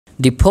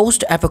the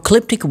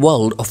post-apocalyptic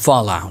world of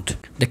Fallout.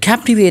 The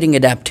captivating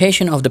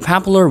adaptation of the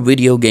popular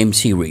video game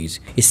series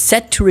is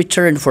set to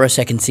return for a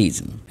second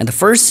season, and the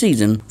first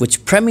season,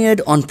 which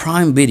premiered on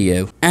Prime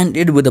Video,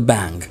 ended with a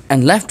bang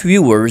and left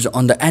viewers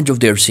on the edge of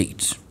their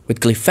seats,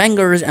 with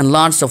cliffhangers and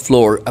lots of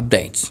lore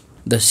updates.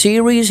 The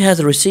series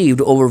has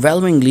received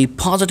overwhelmingly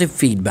positive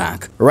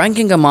feedback,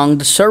 ranking among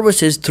the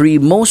service's 3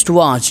 most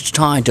watched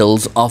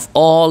titles of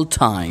all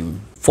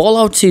time.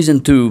 Fallout Season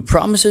 2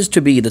 promises to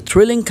be the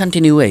thrilling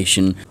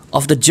continuation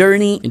of the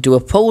journey into a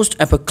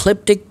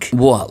post-apocalyptic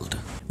world,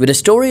 with a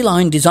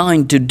storyline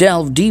designed to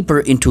delve deeper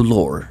into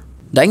lore.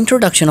 The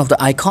introduction of the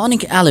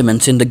iconic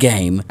elements in the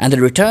game and the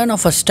return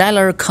of a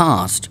stellar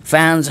cast,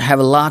 fans have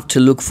a lot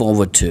to look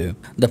forward to.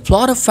 The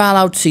plot of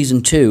Fallout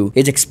Season 2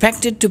 is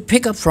expected to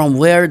pick up from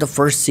where the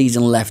first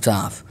season left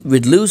off,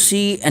 with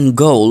Lucy and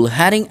Goal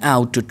heading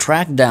out to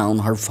track down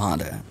her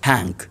father,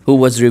 Hank, who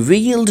was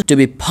revealed to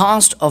be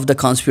part of the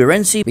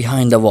conspiracy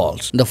behind the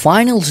walls. The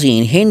final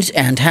scene hints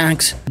at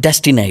Hank's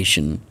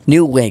destination,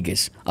 New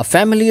Vegas, a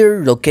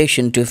familiar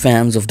location to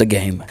fans of the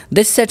game.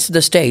 This sets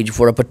the stage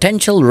for a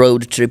potential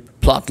road trip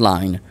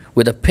plotline,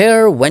 with a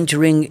pair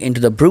venturing into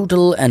the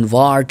brutal and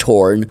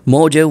war-torn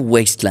Mojo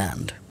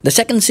Wasteland. The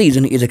second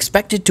season is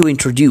expected to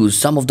introduce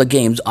some of the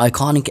game's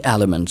iconic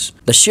elements.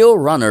 The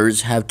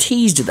showrunners have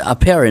teased the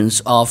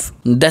appearance of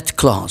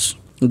Deathclaws,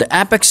 the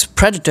apex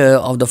predator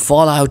of the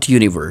Fallout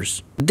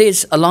universe.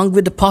 This, along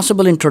with the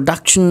possible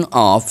introduction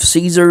of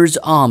Caesar's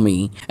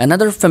army and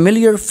other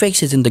familiar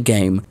faces in the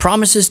game,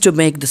 promises to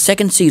make the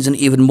second season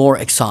even more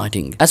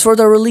exciting. As for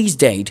the release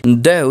date,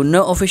 though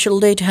no official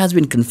date has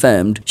been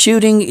confirmed,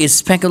 shooting is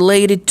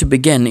speculated to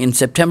begin in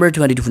September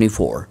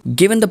 2024.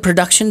 Given the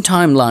production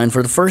timeline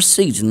for the first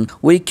season,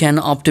 we can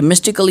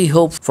optimistically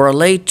hope for a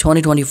late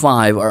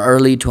 2025 or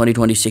early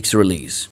 2026 release.